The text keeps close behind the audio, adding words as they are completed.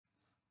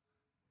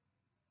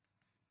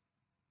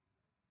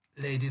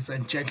Ladies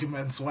and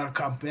gentlemen,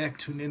 welcome back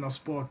to Nino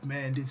Sport,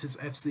 man. This is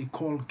FC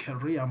Koln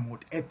Career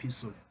Mode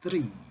Episode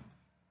 3.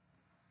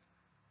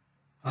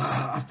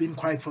 I've been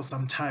quiet for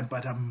some time,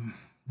 but I'm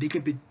a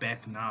little bit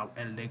back now,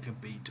 a little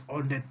bit.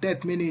 On the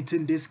 3rd minute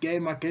in this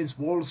game against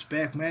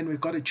Wolfsburg, man, we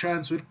got a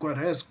chance with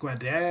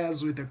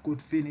Guedes with a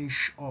good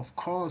finish. Of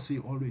course, he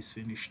always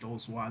finished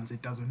those ones.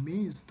 It doesn't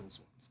miss those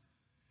ones.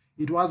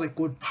 It was a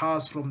good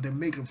pass from the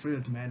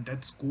midfield, man.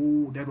 That's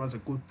good. That was a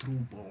good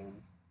through ball.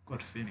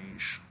 Good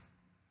finish.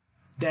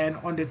 Then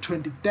on the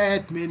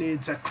 23rd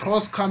minute, a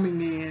cross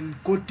coming in,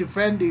 good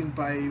defending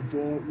by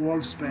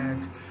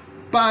Wolfsburg,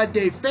 but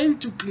they failed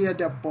to clear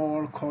the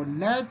ball,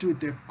 connect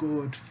with a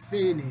good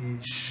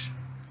finish.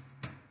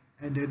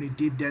 And then he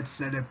did that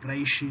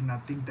celebration. I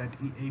think that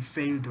EA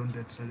failed on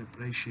that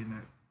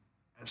celebration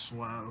as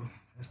well,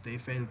 as they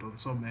failed on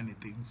so many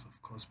things,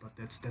 of course, but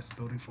that's the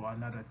story for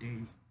another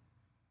day.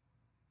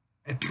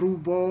 A through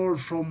ball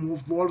from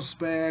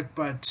Wolfsburg,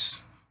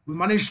 but we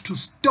managed to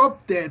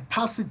stop that,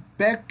 pass it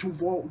back to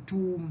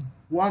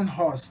one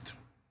host.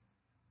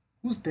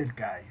 Who's that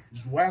guy?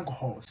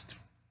 Zwanghorst.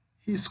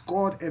 He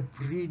scored a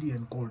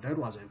brilliant goal. That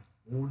was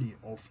a volley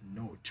of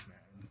note,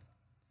 man.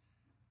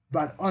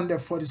 But on the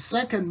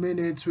 42nd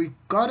minute, we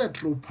got a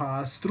through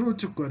pass through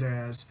to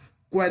Guedes.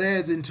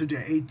 Guedes into the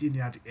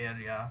 18-yard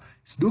area.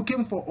 He's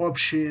looking for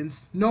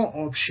options. No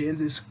options.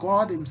 He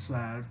scored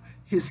himself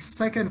his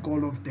second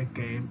goal of the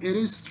game. It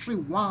is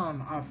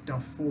 3-1 after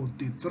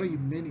 43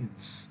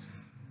 minutes.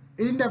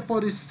 In the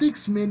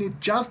 46th minute,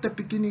 just the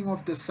beginning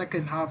of the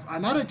second half,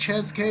 another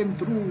chance came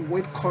through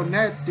with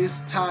Cornet this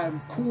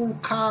time. Cool,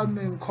 calm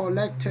and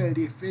collected,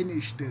 he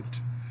finished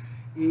it.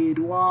 It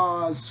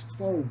was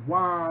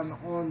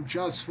 4-1 on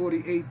just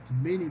 48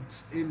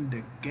 minutes in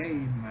the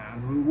game,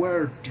 man. We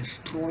were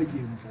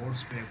destroying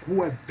Wolfsburg, who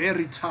were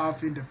very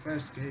tough in the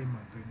first game,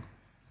 I think.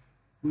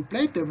 We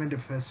played them in the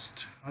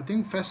first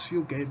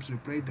few games we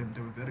played them, they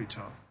were very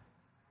tough.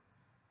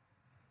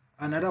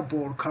 Another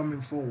ball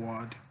coming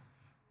forward.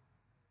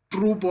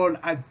 Through ball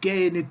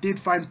again, it did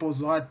find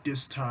Bozard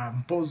this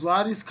time.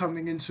 Bozard is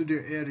coming into the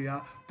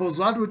area.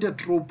 Bozard with the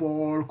through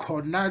ball,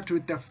 Cornat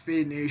with the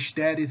finish.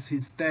 That is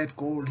his third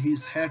goal,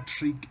 his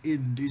hat-trick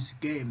in this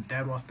game.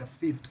 That was the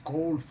 5th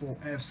goal for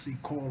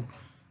FC Koln.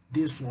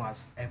 This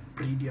was a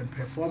brilliant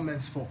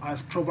performance for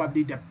us,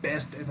 probably the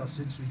best ever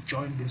since we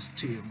joined this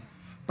team.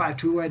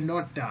 But we were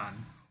not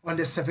done. On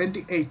the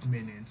 78th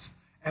minute,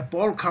 a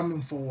ball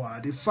coming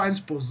forward, it finds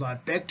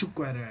Bozard, back to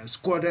Guedes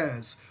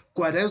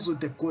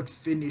with a good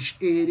finish.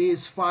 It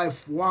is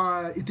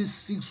 5-1, it is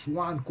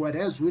 6-1,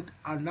 Guedes with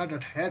another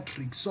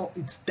hat-trick. So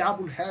it's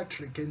double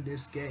hat-trick in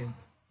this game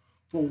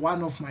for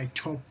one of my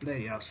top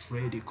players,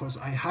 really, because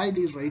I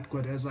highly rate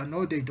Guedes. I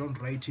know they don't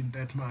rate him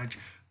that much,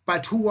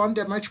 but who won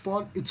the match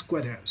ball? It's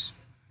Guedes.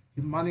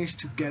 He managed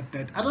to get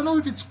that. I don't know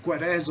if it's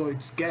Guedes or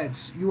it's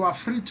Gets. You are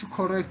free to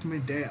correct me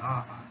there.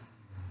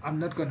 I'm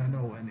not gonna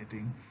know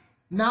anything.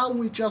 Now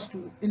we just,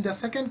 in the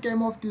second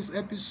game of this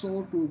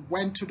episode, we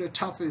went to the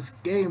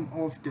toughest game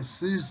of the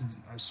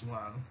season as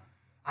well.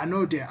 I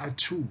know there are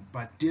two,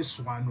 but this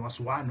one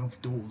was one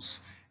of those.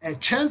 A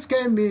chance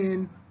came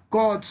in,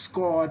 God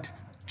scored,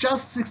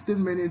 just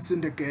 16 minutes in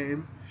the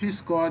game, he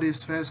scored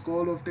his first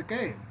goal of the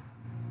game.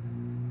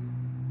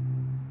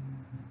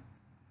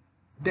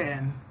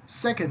 Then,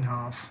 second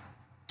half,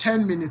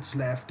 10 minutes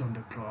left on the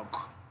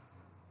clock.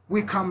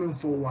 We're coming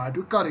forward,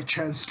 we got a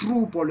chance,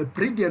 through ball, a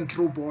brilliant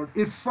through ball.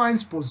 It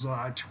finds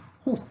Bozard,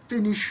 who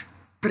finished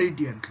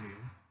brilliantly.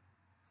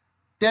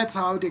 That's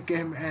how the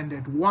game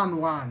ended,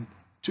 1-1.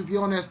 To be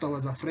honest, I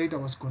was afraid I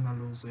was gonna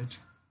lose it,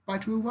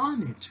 but we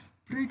won it,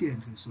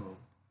 brilliantly so.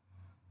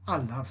 I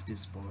love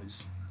these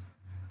boys.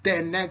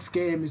 The next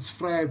game is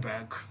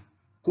Freiburg.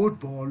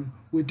 Good ball,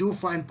 we do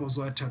find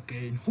Bozard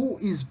again, who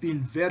is been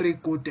very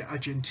good, the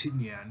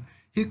Argentinian.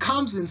 He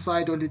comes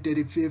inside on the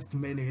 35th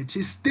minute.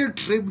 He's still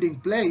dribbling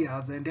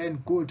players, and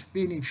then good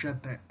finish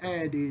at the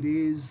end. It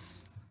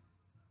is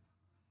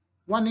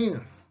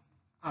 1-0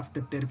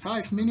 after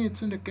 35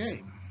 minutes in the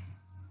game.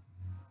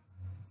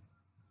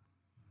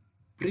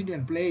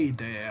 Brilliant play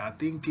there. I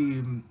think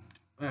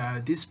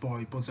this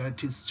boy,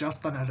 Bozert, is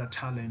just another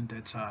talent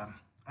that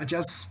I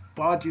just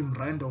bought him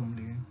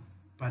randomly,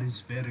 but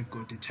he's very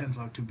good. It turns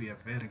out to be a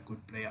very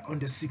good player. On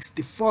the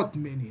 64th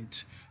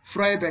minute,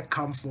 Freiburg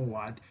come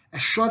forward. A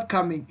shot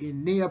coming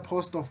in, near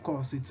post, of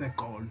course, it's a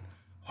goal.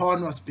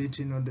 Horn was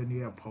beaten on the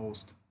near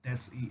post.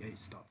 That's EA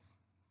stuff.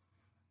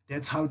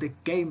 That's how the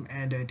game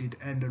ended. It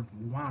ended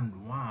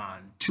 1-1.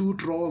 2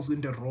 draws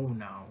in the row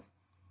now.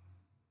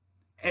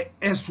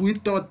 As we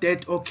thought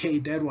that, okay,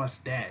 that was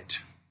that.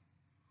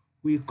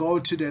 We go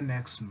to the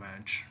next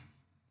match.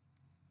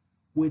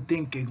 We're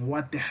thinking,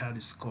 what the hell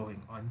is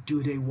going on?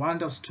 Do they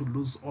want us to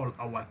lose all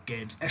our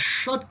games? A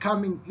shot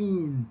coming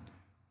in,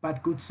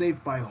 but good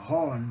save by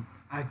Horn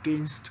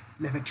against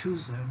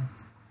Leverkusen.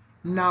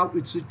 Now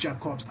it's with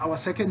Jacobs. Our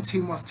second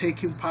team was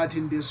taking part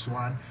in this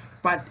one,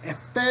 but a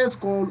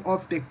first goal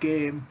of the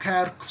game,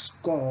 Kirk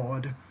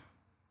scored.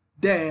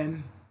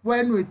 Then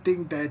when we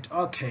think that,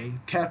 okay,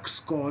 Kirk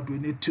scored, we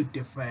need to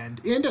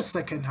defend. In the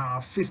second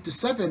half,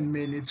 57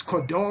 minutes,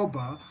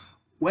 Cordoba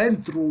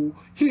went through,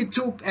 he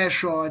took a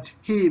shot,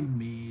 he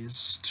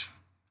missed.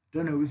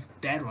 Don't know if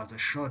that was a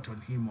shot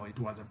on him or it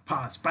was a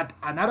pass, but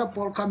another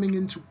ball coming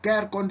into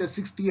Kirk on the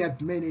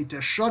 60th minute,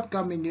 a shot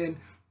coming in,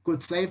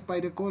 good save by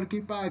the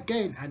goalkeeper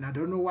again, and I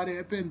don't know what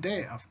happened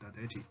there after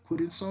that. He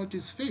couldn't sort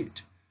his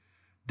feet.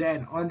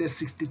 Then on the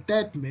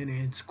 63rd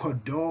minute,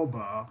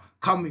 Cordoba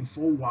coming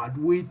forward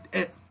with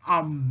an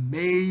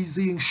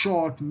amazing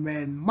shot,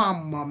 man.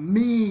 Mamma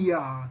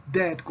mia!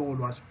 That goal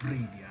was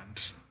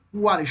brilliant.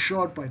 What a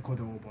shot by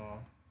Cordoba.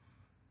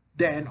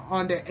 Then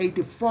on the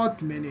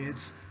 84th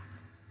minute,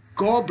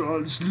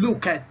 Goebbels,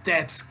 look at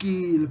that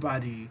skill,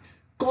 buddy.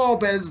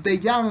 Goebbels, the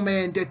young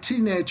man, the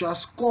teenager,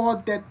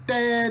 scored the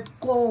third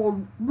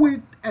goal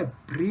with a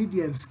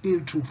brilliant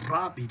skill to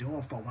rub it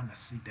off. I want to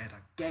see that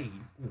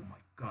again. Oh my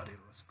God, it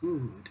was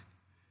good.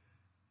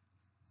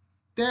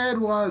 That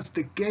was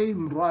the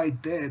game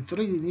right there.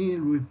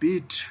 3-0, we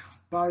beat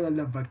Bayer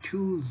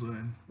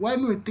Leverkusen.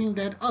 When we think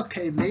that,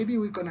 okay, maybe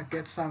we're going to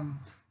get some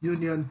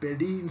Union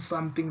Berlin,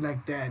 something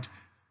like that.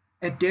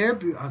 A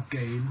debut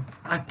again.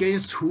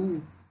 Against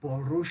who?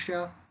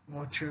 Borussia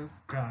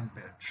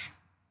Mönchengladbach.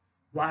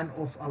 One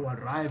of our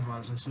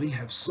rivals, as we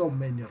have so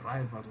many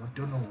rivals. I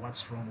don't know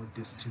what's wrong with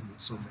this team with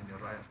so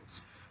many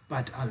rivals,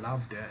 but I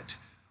love that.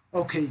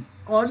 Okay,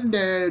 on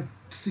the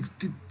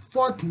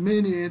 64th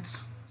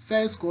minute,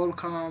 first goal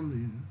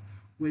coming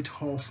with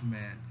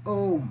Hoffman.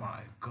 Oh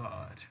my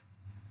God.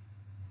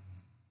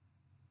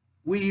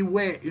 We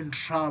were in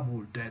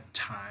trouble that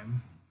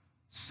time.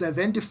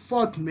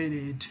 74th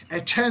minute,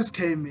 a chance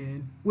came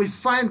in. We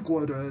find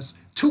quarters,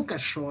 took a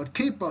shot,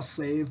 keeper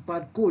saved,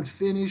 but good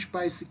finish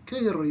by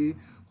Sikiri,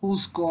 who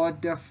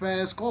scored the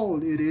first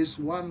goal. It is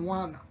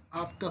 1-1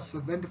 after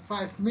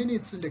 75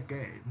 minutes in the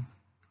game.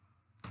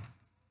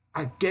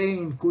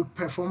 Again, good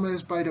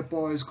performance by the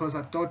boys because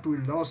I thought we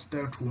lost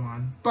that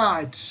one.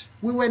 But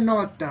we were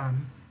not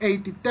done.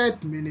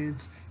 83rd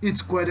minutes,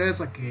 it's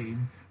Guedes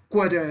again.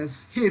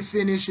 Guedes, he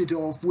finished it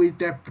off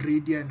with a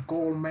brilliant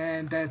goal,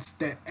 man. That's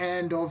the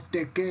end of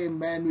the game,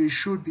 man. We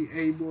should be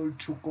able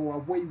to go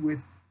away with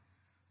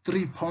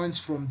 3 points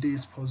from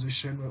this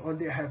position. We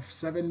only have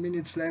 7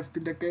 minutes left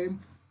in the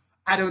game.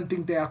 I don't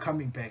think they are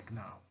coming back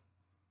now.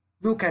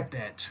 Look at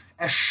that.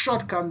 A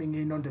shot coming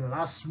in on the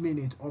last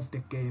minute of the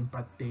game,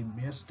 but they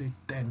missed it.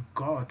 Thank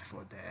God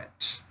for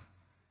that.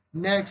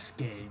 Next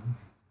game.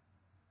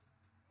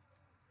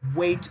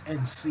 Wait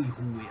and see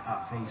who we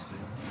are facing.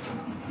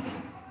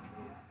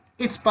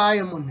 It's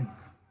Bayern Munich.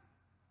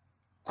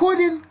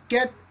 Couldn't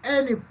get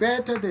any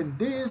better than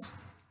this.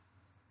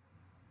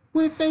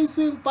 We're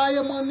facing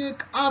Bayern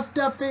Munich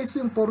after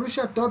facing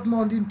Borussia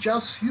Dortmund in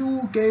just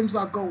few games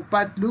ago.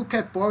 But look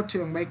at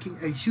Boateng making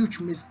a huge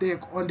mistake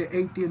on the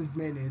 18th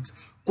minute.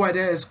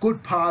 Guedes,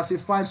 good pass, he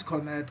finds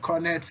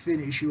Cornet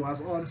finish. He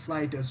was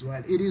onside as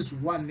well. It is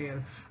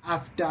 1-0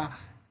 after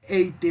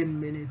 18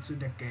 minutes in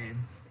the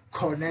game.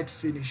 Cornet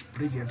finished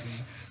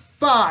brilliantly.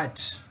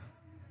 But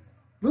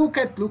look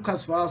at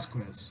Lucas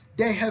Vazquez.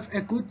 They have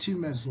a good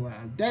team as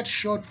well. That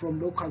shot from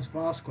Lucas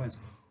Vazquez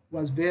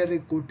was very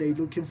good. They're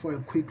looking for a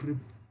quick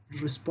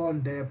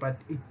response there,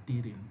 but it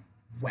didn't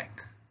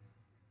work.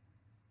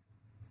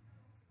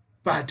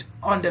 But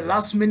on the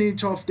last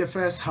minute of the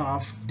first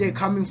half, they're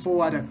coming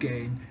forward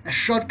again. A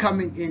shot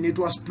coming in, it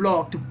was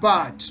blocked,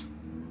 but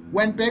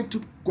went back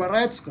to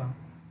Goretzka.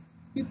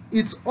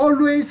 It's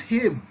always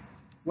him.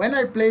 When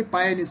I play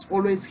Bayern, it's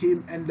always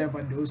him and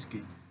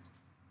Lewandowski.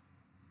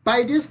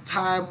 By this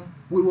time,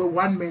 we were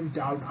 1 man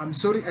down. I'm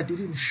sorry I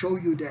didn't show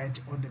you that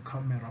on the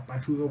camera,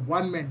 but we were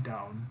 1 man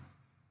down.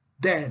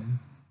 Then,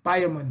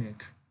 Bayern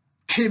Munich,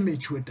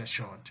 Kimmich with the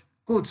shot.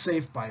 Good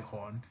save by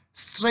Horn.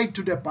 Straight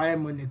to the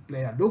Bayern Munich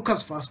player.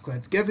 Lucas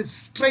Vazquez gave it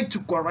straight to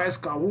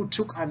Goretzka, who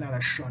took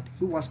another shot.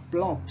 He was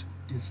blocked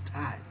this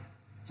time.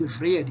 He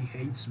really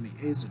hates me,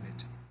 isn't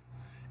it?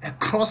 A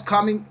cross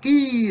coming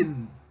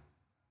in.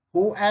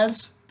 Who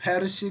else?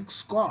 Perisic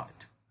scored.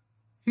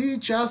 He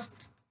just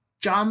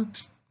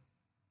jumped.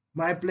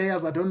 My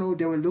players, I don't know,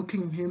 they were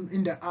looking him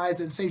in the eyes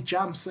and say,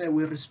 jump, sir,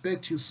 we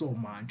respect you so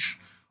much.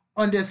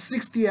 On the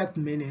 60th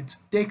minute,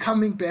 they're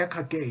coming back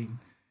again.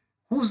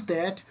 Who's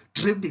that?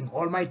 Dribbling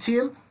all my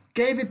team.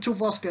 Gave it to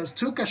Vazquez,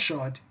 took a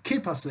shot,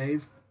 keeper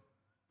save.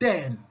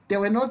 Then, they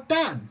were not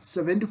done.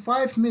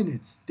 75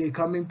 minutes, they're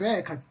coming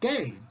back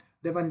again.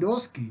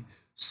 Lewandowski,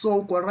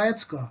 so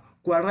Goretzka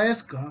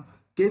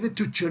gave it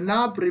to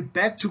Gnabry,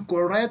 back to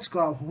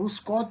Goretzka, who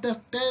scored the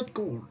third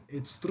goal.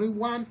 It's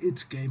 3-1,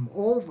 it's game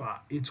over.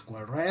 It's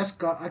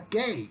Goretzka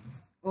again.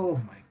 Oh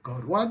my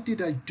God, what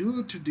did I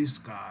do to this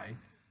guy?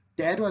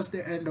 That was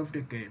the end of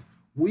the game.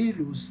 We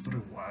lose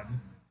 3-1.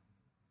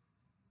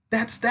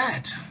 That's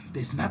that.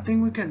 There's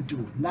nothing we can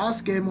do.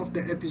 Last game of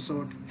the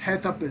episode,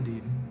 Hertha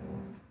Berlin.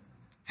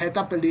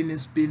 Hertha Berlin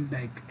has been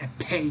like a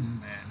pain,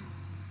 man.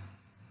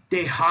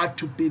 They hard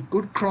to beat.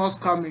 Good cross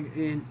coming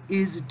in,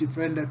 easy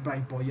defended by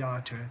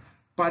Boyata.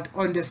 But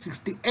on the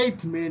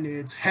 68th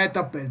minute,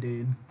 Hertha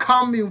Berlin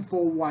coming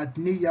forward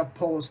near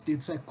post,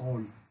 it's a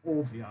goal,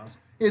 obvious.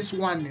 It's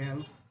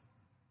 1-0.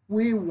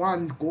 We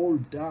 1 goal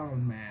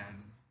down,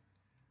 man.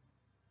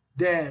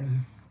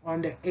 Then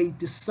on the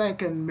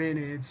 82nd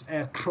minute,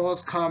 a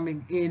cross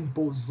coming in,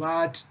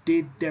 Bozat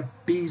did the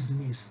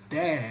business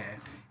there.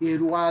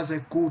 It was a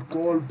good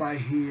goal by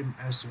him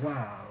as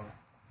well.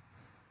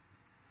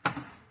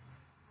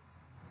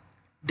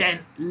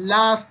 Then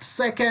last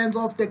seconds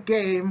of the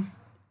game,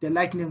 the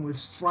Lightning will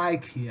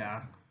strike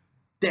here.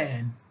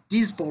 Then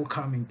this ball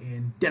coming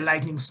in, the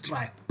Lightning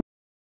strike.